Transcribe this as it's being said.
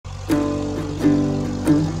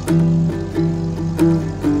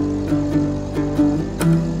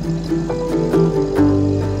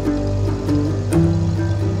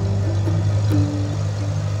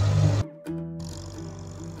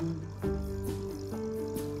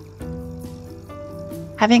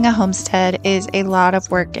Having a homestead is a lot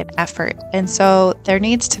of work and effort, and so there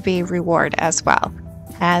needs to be reward as well.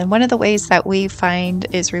 And one of the ways that we find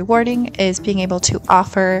is rewarding is being able to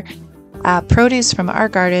offer produce from our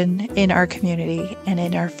garden in our community and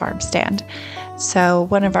in our farm stand. So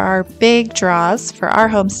one of our big draws for our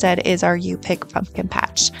homestead is our You Pick Pumpkin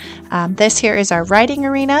Patch. This here is our riding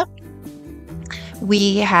arena.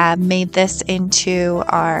 We have made this into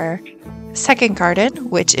our second garden,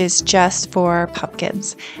 which is just for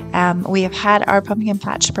pumpkins. We have had our pumpkin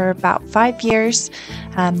patch for about 5 years.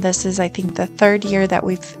 This is, I think, the third year that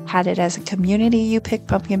we've had it as a community You Pick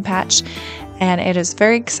Pumpkin Patch, and it is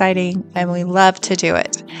very exciting and we love to do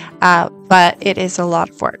it. But it is a lot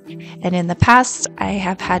of work. And in the past, I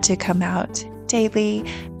have had to come out daily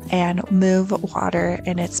and move water,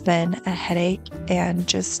 and it's been a headache and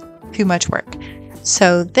just too much work.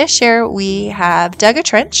 So this year we have dug a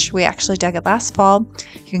trench. We actually dug it last fall.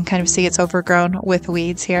 You can kind of see it's overgrown with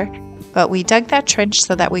weeds here, but we dug that trench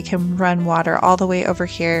so that we can run water all the way over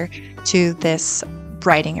here to this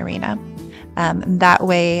riding arena. That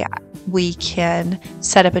way we can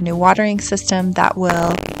set up a new watering system that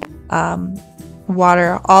will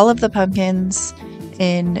water all of the pumpkins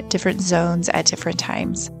in different zones at different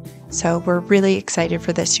times. So we're really excited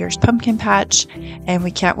for this year's pumpkin patch, and we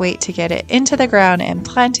can't wait to get it into the ground and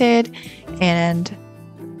planted and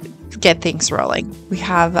get things rolling. We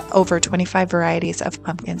have over 25 varieties of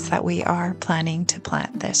pumpkins that we are planning to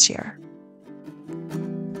plant this year.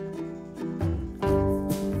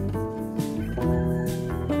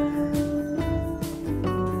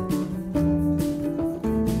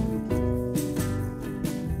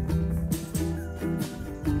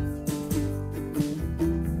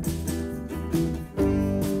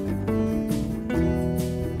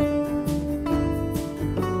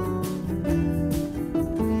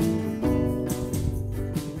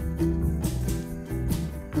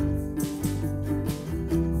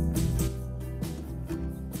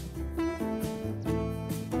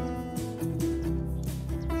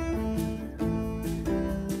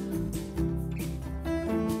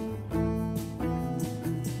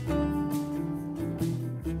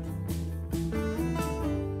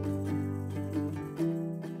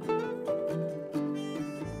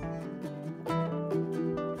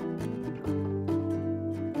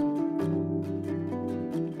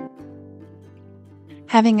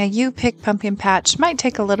 Having a You Pick pumpkin patch might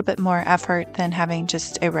take a little bit more effort than having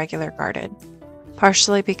just a regular garden,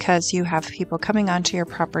 partially because you have people coming onto your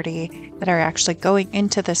property that are actually going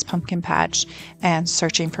into this pumpkin patch and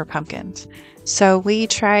searching for pumpkins. So we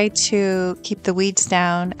try to keep the weeds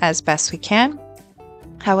down as best we can.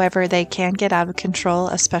 However, they can get out of control,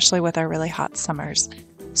 especially with our really hot summers.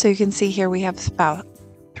 So you can see here we have about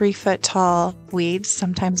 3-foot tall weeds,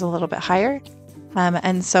 sometimes a little bit higher.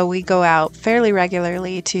 And so we go out fairly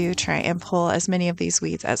regularly to try and pull as many of these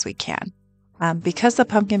weeds as we can. Because the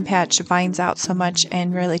pumpkin patch vines out so much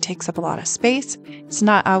and really takes up a lot of space, it's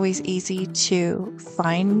not always easy to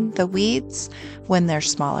find the weeds when they're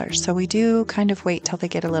smaller. So we do kind of wait till they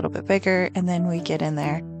get a little bit bigger, and then we get in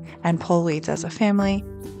there and pull weeds as a family.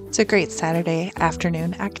 It's a great Saturday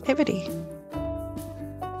afternoon activity.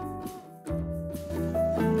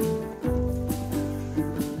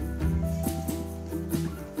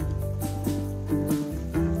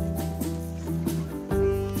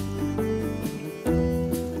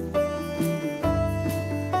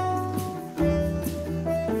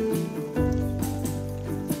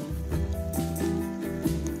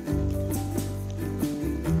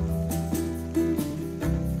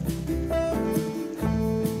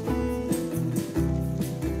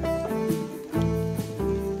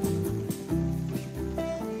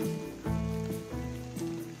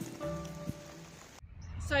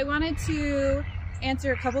 So I wanted to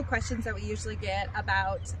answer a couple questions that we usually get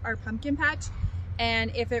about our pumpkin patch and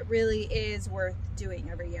if it really is worth doing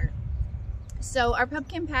every year. So our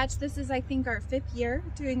pumpkin patch, this is I think our 5th year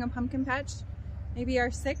doing a pumpkin patch, maybe our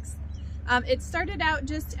 6th. It started out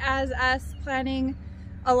just as us planting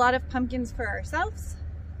a lot of pumpkins for ourselves,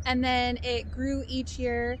 and then it grew each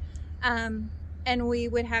year, and we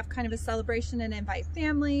would have kind of a celebration and invite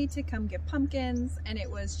family to come get pumpkins, and it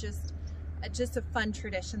was just a fun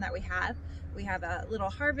tradition that we have. We have a little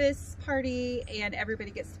harvest party and everybody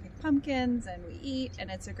gets to pick pumpkins and we eat, and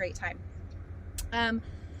it's a great time.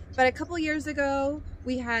 But a couple years ago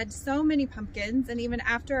we had so many pumpkins, and even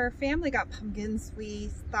after our family got pumpkins, we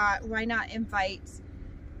thought, why not invite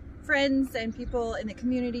friends and people in the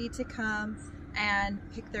community to come and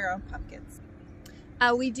pick their own pumpkins.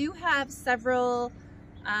 We do have several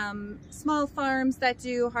small farms that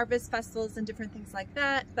do harvest festivals and different things like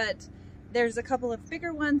that, but There's a couple of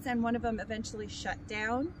bigger ones, and one of them eventually shut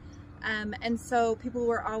down. And so people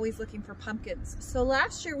were always looking for pumpkins. So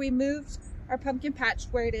last year we moved our pumpkin patch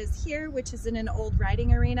where it is here, which is in an old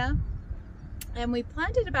riding arena. And we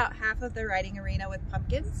planted about half of the riding arena with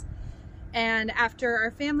pumpkins. And after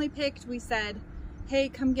our family picked, we said, hey,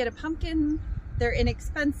 come get a pumpkin. They're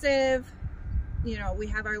inexpensive. You know, we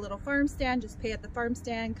have our little farm stand, just pay at the farm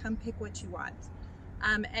stand, come pick what you want.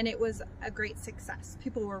 And it was a great success.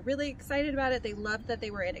 People were really excited about it. They loved that they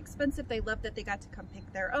were inexpensive. They loved that they got to come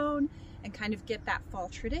pick their own and kind of get that fall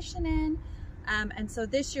tradition in. And so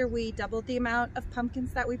this year we doubled the amount of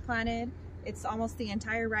pumpkins that we planted. It's almost the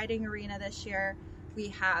entire riding arena this year. We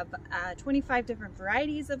have 25 different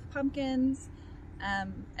varieties of pumpkins.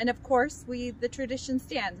 And of course, the tradition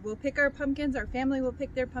stands. We'll pick our pumpkins, our family will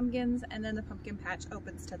pick their pumpkins, and then the pumpkin patch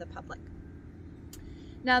opens to the public.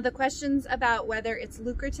 Now, the questions about whether it's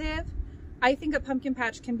lucrative, I think a pumpkin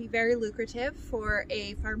patch can be very lucrative for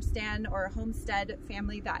a farm stand or a homestead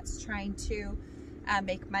family that's trying to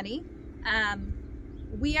make money.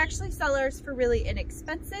 We actually sell ours for really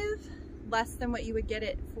inexpensive, less than what you would get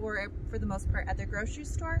it for the most part at the grocery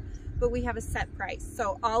store, but we have a set price.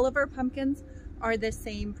 So all of our pumpkins are the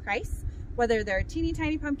same price, whether they're teeny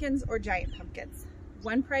tiny pumpkins or giant pumpkins.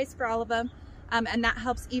 One price for all of them, and that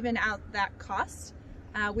helps even out that cost.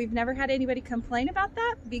 We've never had anybody complain about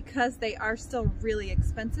that because they are still really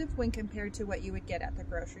expensive when compared to what you would get at the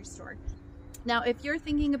grocery store. Now, if you're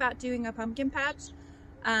thinking about doing a pumpkin patch,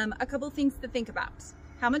 a couple things to think about.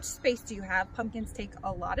 How much space do you have? Pumpkins take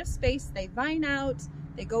a lot of space. They vine out,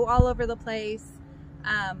 they go all over the place.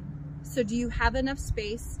 So do you have enough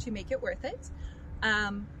space to make it worth it?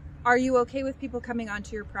 Are you okay with people coming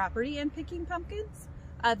onto your property and picking pumpkins?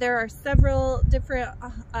 There are several different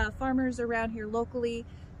farmers around here locally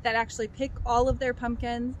that actually pick all of their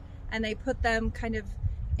pumpkins, and they put them kind of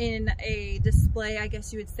in a display, I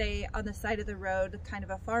guess you would say, on the side of the road, kind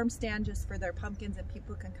of a farm stand just for their pumpkins, and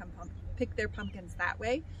people can come pick their pumpkins that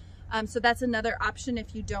way. So that's another option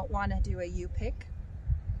if you don't want to do a U-pick.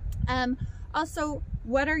 Also,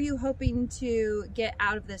 what are you hoping to get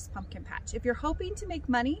out of this pumpkin patch? If you're hoping to make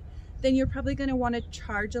money, then you're probably going to want to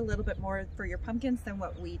charge a little bit more for your pumpkins than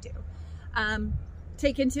what we do.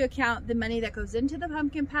 Take into account the money that goes into the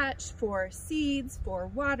pumpkin patch for seeds, for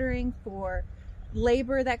watering, for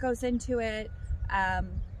labor that goes into it,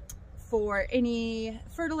 for any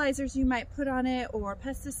fertilizers you might put on it, or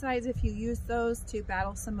pesticides if you use those to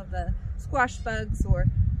battle some of the squash bugs or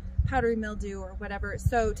powdery mildew or whatever.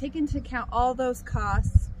 So take into account all those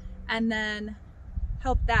costs and then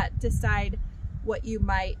help that decide what you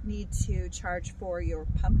might need to charge for your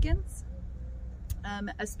pumpkins,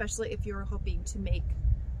 especially if you're hoping to make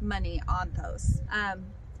money on those.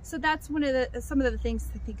 So that's some of the things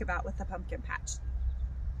to think about with the pumpkin patch.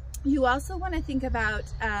 You also want to think about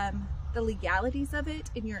the legalities of it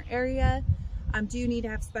in your area. Do you need to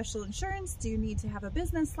have special insurance? Do you need to have a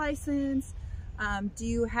business license? Do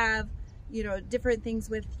you have, you know, different things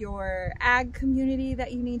with your ag community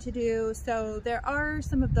that you need to do? So there are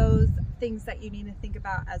some of those things that you need to think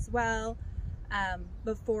about as well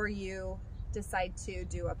before you decide to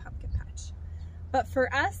do a pumpkin patch. But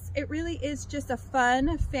for us, it really is just a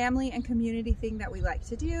fun family and community thing that we like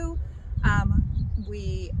to do.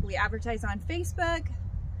 We advertise on Facebook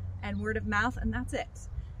and word of mouth, and that's it.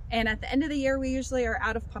 And at the end of the year, we usually are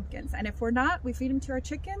out of pumpkins. And if we're not, we feed them to our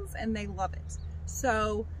chickens and they love it.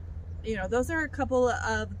 So, you know, those are a couple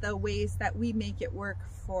of the ways that we make it work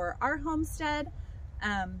for our homestead.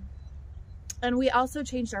 And we also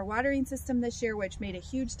changed our watering system this year, which made a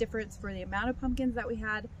huge difference for the amount of pumpkins that we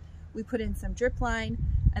had. We put in some drip line.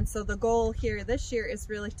 And so the goal here this year is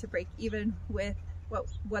really to break even with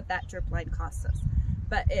what that drip line costs us.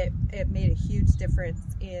 But it made a huge difference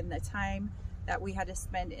in the time that we had to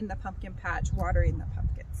spend in the pumpkin patch watering the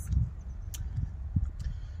pumpkins.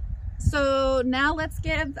 So now let's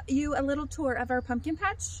give you a little tour of our pumpkin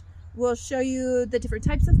patch. We'll show you the different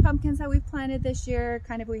types of pumpkins that we've planted this year,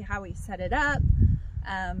 kind of how we set it up.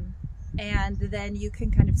 And then you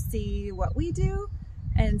can kind of see what we do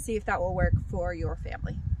and see if that will work for your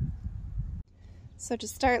family. So to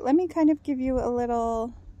start, let me kind of give you a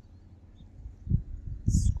little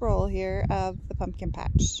scroll here of the pumpkin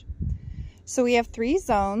patch. So we have 3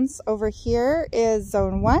 zones. Over here is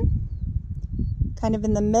zone 1. Kind of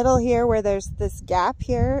in the middle here where there's this gap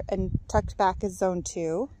here, and tucked back is zone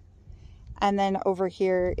 2. And then over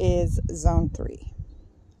here is zone 3.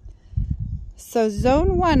 So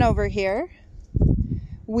zone 1 over here,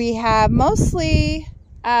 we have mostly,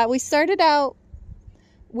 we started out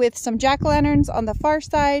with some jack-o'-lanterns on the far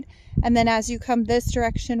side, and then as you come this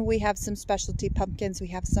direction, we have some specialty pumpkins. We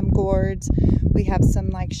have some gourds, we have some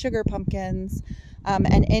like sugar pumpkins,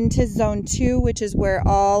 and into zone 2, which is where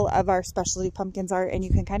all of our specialty pumpkins are, and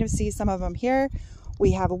you can kind of see some of them here.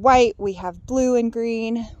 We have white, we have blue and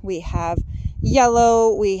green, we have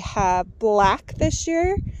yellow, we have black this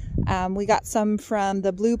year. We got some from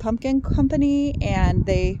the Blue Pumpkin Company, and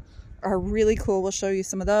they are really cool. We'll show you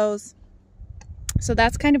some of those. So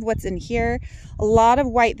that's kind of what's in here. A lot of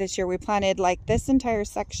white this year. We planted like this entire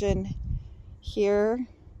section here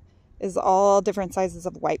is all different sizes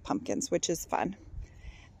of white pumpkins, which is fun.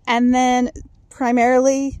 And then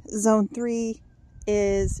primarily zone 3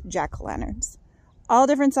 is jack-o'-lanterns. All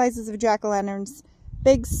different sizes of jack-o'-lanterns,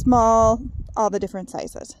 big, small, all the different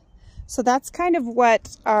sizes. So that's kind of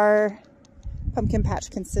what our pumpkin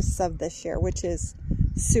patch consists of this year, which is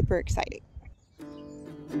super exciting.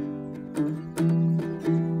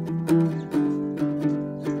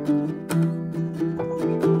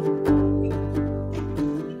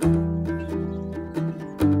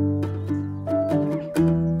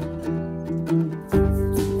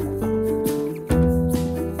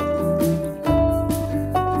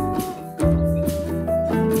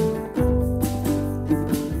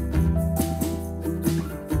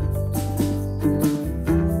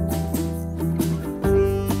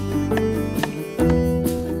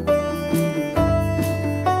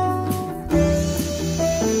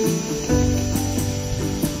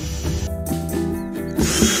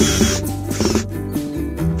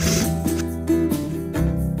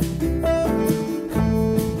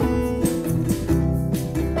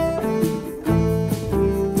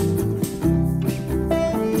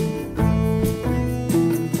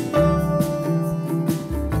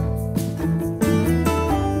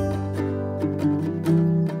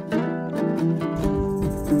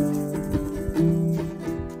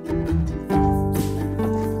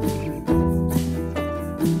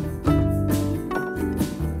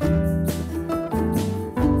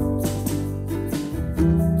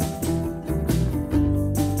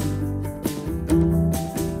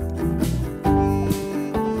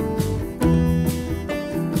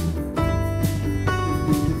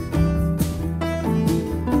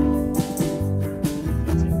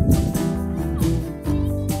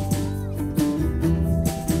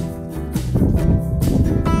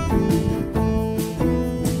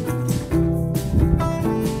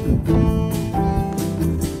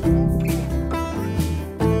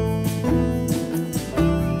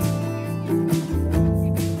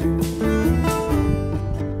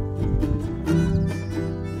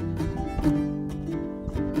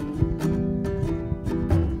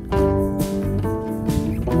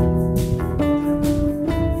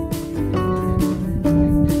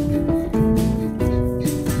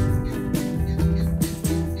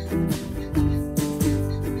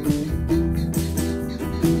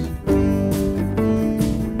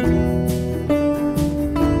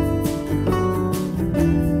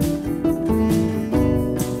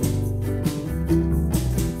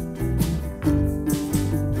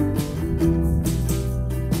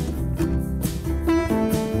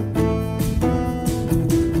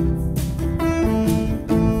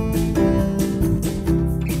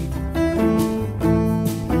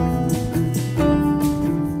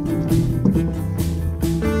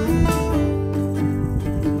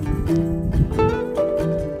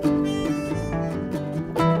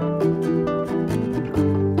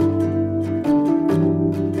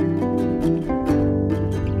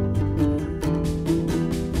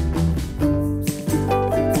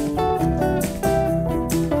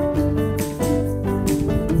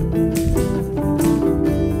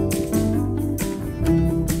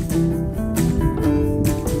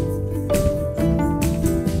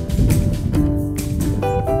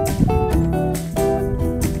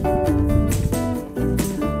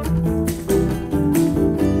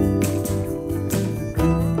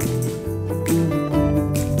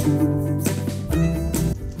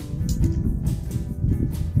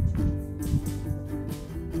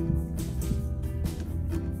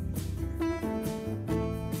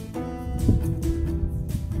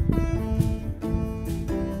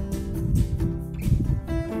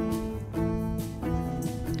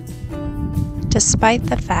 Despite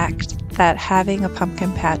the fact that having a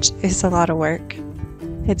pumpkin patch is a lot of work,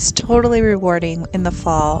 it's totally rewarding in the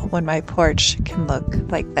fall when my porch can look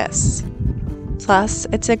like this. Plus,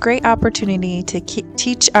 it's a great opportunity to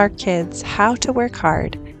teach our kids how to work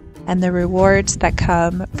hard and the rewards that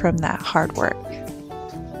come from that hard work.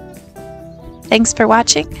 Thanks for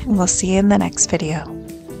watching, and we'll see you in the next video.